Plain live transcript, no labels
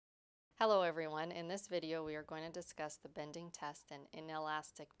Hello everyone, in this video we are going to discuss the bending test and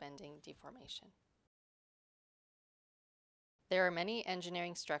inelastic bending deformation. There are many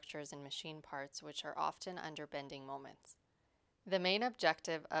engineering structures and machine parts which are often under bending moments. The main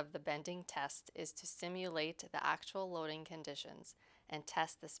objective of the bending test is to simulate the actual loading conditions and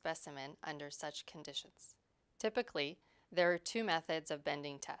test the specimen under such conditions. Typically, there are two methods of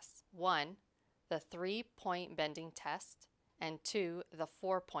bending tests. One, the 3-point bending test, and 2, the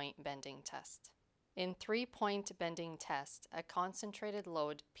 4-point bending test. In 3-point bending test, a concentrated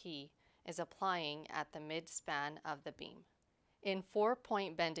load P is applying at the mid-span of the beam. In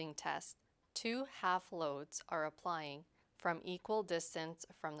 4-point bending test, 2 half loads are applying from equal distance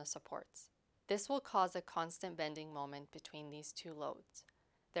from the supports. This will cause a constant bending moment between these two loads.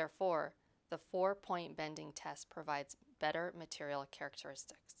 Therefore, the 4-point bending test provides better material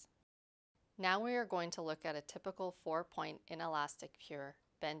characteristics. Now we are going to look at a typical 4-point inelastic pure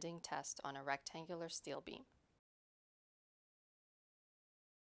bending test on a rectangular steel beam.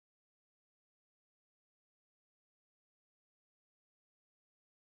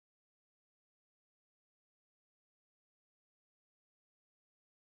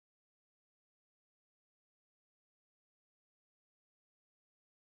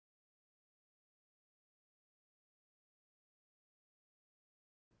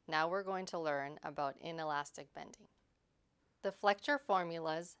 Now we're going to learn about inelastic bending. The flexure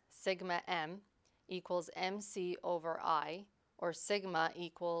formulas sigma m equals mc over I, or sigma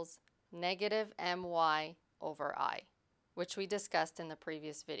equals negative my over I, which we discussed in the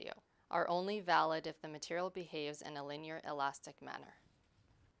previous video, are only valid if the material behaves in a linear elastic manner.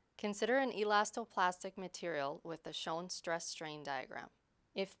 Consider an elastoplastic material with the shown stress-strain diagram.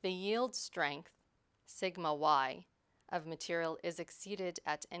 If the yield strength, sigma y, of material is exceeded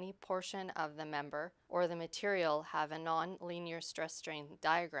at any portion of the member, or the material have a non-linear stress-strain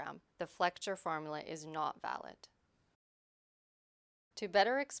diagram, the flexure formula is not valid. To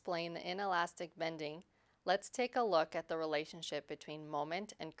better explain the inelastic bending, let's take a look at the relationship between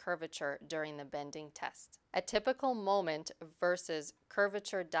moment and curvature during the bending test. A typical moment versus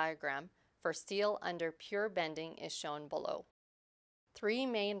curvature diagram for steel under pure bending is shown below. 3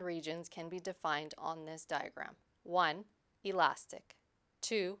 main regions can be defined on this diagram. 1. Elastic,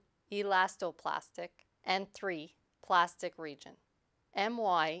 2. Elastoplastic, and 3. Plastic region.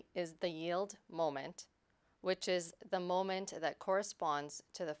 My is the yield moment, which is the moment that corresponds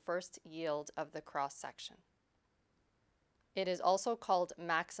to the first yield of the cross-section. It is also called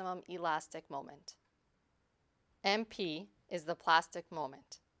maximum elastic moment. MP is the plastic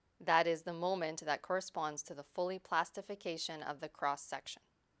moment. That is the moment that corresponds to the fully plastification of the cross-section.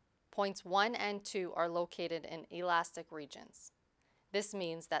 Points 1 and 2 are located in elastic regions. This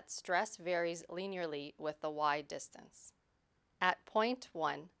means that stress varies linearly with the y distance. At point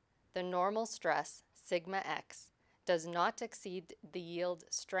 1, the normal stress, sigma x, does not exceed the yield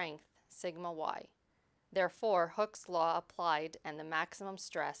strength, sigma y. Therefore, Hooke's law applied and the maximum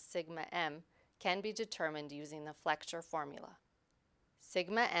stress, sigma m, can be determined using the flexure formula.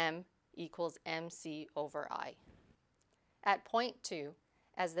 Sigma m equals mc over I. At point 2,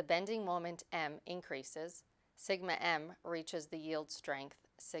 as the bending moment m increases, sigma m reaches the yield strength,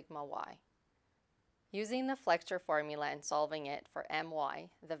 sigma y. Using the flexure formula and solving it for my,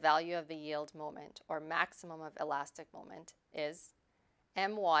 the value of the yield moment, or maximum of elastic moment, is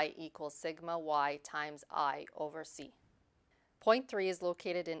my equals sigma y times I over c. Point 3 is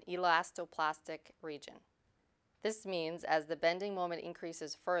located in elastoplastic region. This means as the bending moment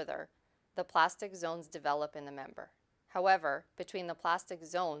increases further, the plastic zones develop in the member. However, between the plastic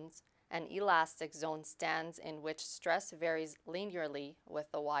zones, an elastic zone stands in which stress varies linearly with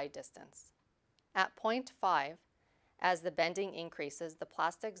the y distance. At point 5, as the bending increases, the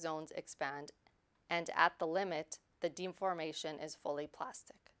plastic zones expand, and at the limit, the deformation is fully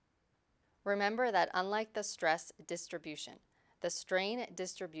plastic. Remember that unlike the stress distribution, the strain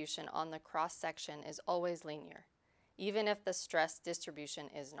distribution on the cross-section is always linear, even if the stress distribution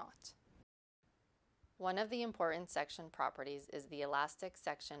is not. One of the important section properties is the elastic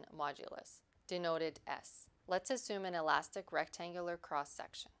section modulus, denoted S. Let's assume an elastic rectangular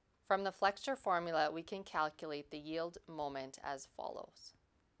cross-section. From the flexure formula, we can calculate the yield moment as follows.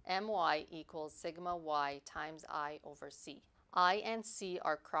 My equals sigma y times I over c. I and c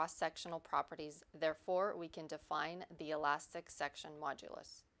are cross-sectional properties, therefore we can define the elastic section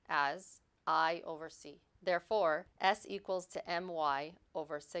modulus as I over c. Therefore, S equals to my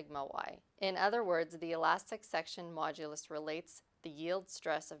over sigma y. In other words, the elastic section modulus relates the yield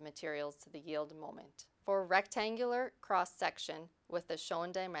stress of materials to the yield moment. For a rectangular cross-section with the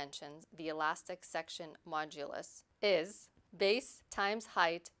shown dimensions, the elastic section modulus is base times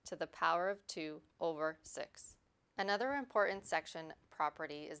height to the power of 2 over 6. Another important section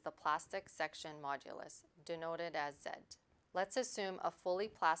property is the plastic section modulus, denoted as Z. Let's assume a fully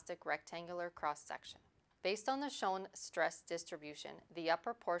plastic rectangular cross-section. Based on the shown stress distribution, the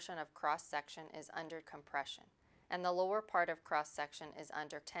upper portion of cross-section is under compression, and the lower part of cross-section is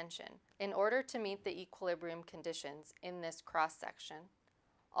under tension. In order to meet the equilibrium conditions in this cross-section,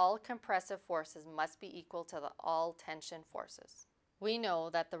 all compressive forces must be equal to all tension forces. We know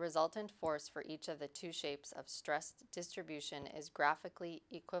that the resultant force for each of the two shapes of stress distribution is graphically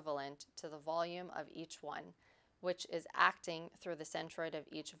equivalent to the volume of each one, which is acting through the centroid of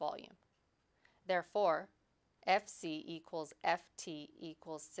each volume. Therefore, Fc equals Ft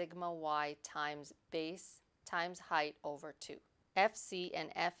equals sigma y times base times height over 2. Fc and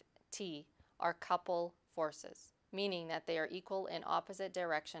Ft are couple forces, meaning that they are equal in opposite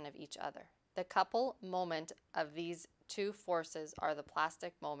direction of each other. The couple moment of these two forces are the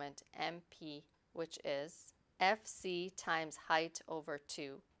plastic moment mp, which is Fc times height over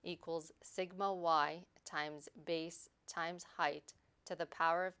 2 equals sigma y times base times height to the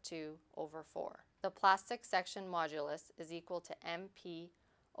power of 2 over 4. The plastic section modulus is equal to mp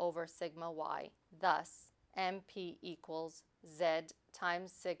over sigma y. Thus, mp equals z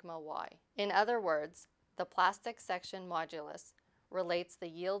times sigma y. In other words, the plastic section modulus relates the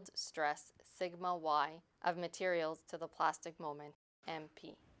yield stress sigma y of materials to the plastic moment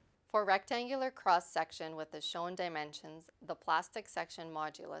mp. For rectangular cross-section with the shown dimensions, the plastic section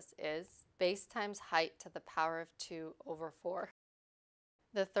modulus is base times height to the power of 2 over 4.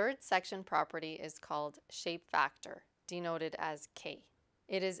 The third section property is called shape factor, denoted as K.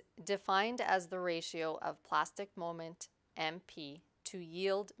 It is defined as the ratio of plastic moment mp to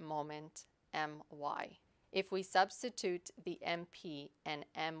yield moment my. If we substitute the mp and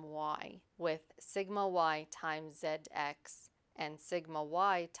my with sigma y times zx and sigma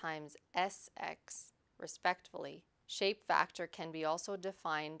y times sx, respectively, shape factor can be also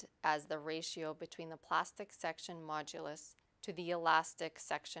defined as the ratio between the plastic section modulus to the elastic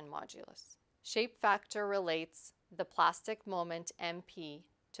section modulus. Shape factor relates the plastic moment mp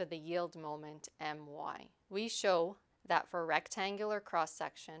to the yield moment my. We show that for rectangular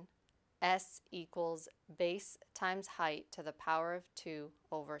cross-section, S equals base times height to the power of 2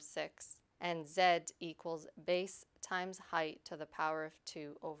 over 6, and Z equals base times height to the power of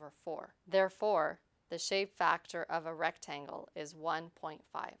 2 over 4. Therefore, the shape factor of a rectangle is 1.5.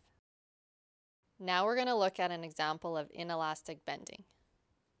 Now we're going to look at an example of inelastic bending.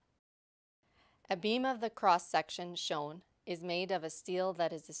 A beam of the cross-section shown is made of a steel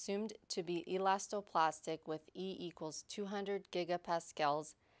that is assumed to be elastoplastic with E equals 200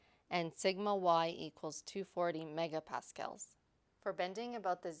 gigapascals and sigma y equals 240 megapascals. For bending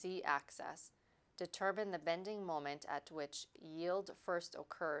about the z-axis, determine the bending moment at which yield first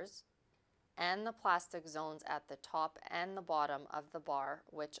occurs and the plastic zones at the top and the bottom of the bar,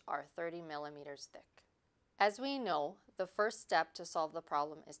 which are 30 millimeters thick. As we know, the first step to solve the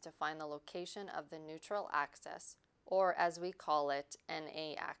problem is to find the location of the neutral axis, or as we call it,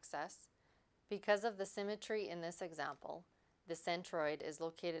 NA axis. Because of the symmetry in this example, the centroid is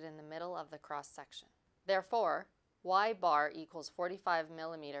located in the middle of the cross-section. Therefore, y bar equals 45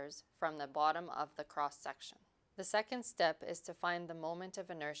 millimeters from the bottom of the cross-section. The second step is to find the moment of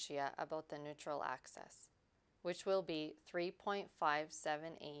inertia about the neutral axis, which will be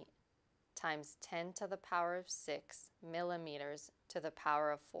 3.578 times 10 to the power of 6 millimeters to the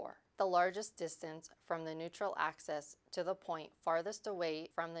power of 4. The largest distance from the neutral axis to the point farthest away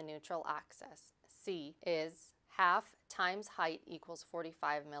from the neutral axis, C, is half times height equals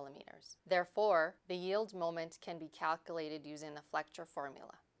 45 millimeters. Therefore, the yield moment can be calculated using the Flechter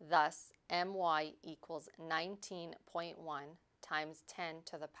formula. Thus, my equals 19.1 times 10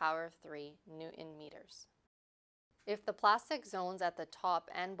 to the power of 3 Newton meters. If the plastic zones at the top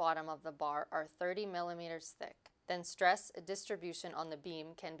and bottom of the bar are 30 millimeters thick, then stress distribution on the beam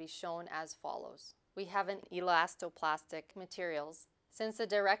can be shown as follows. We have an elastoplastic materials. Since the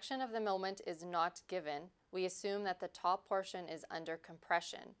direction of the moment is not given, we assume that the top portion is under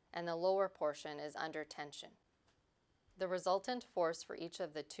compression and the lower portion is under tension. The resultant force for each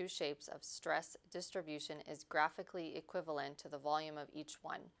of the two shapes of stress distribution is graphically equivalent to the volume of each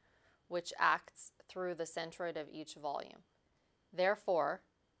one, which acts through the centroid of each volume. Therefore,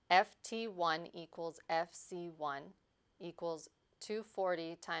 Ft1 equals Fc1 equals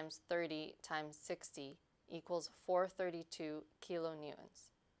 240 times 30 times 60 equals 432 kilonewtons.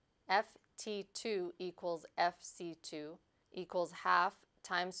 Ft2 equals Fc2 equals half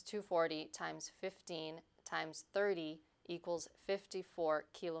times 240 times 15 times 30 equals 54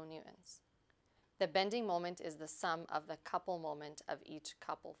 kilonewtons. The bending moment is the sum of the couple moment of each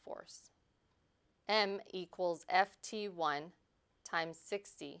couple force. M equals Ft1 times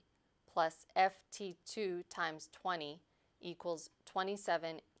 60 plus Ft2 times 20 equals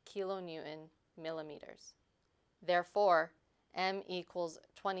 27 kilonewton millimeters. Therefore, M equals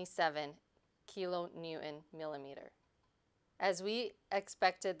 27 kilonewton millimeter. As we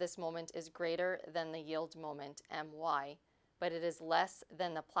expected, this moment is greater than the yield moment My, but it is less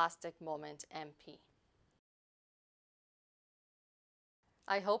than the plastic moment MP.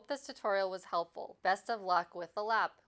 I hope this tutorial was helpful. Best of luck with the lab!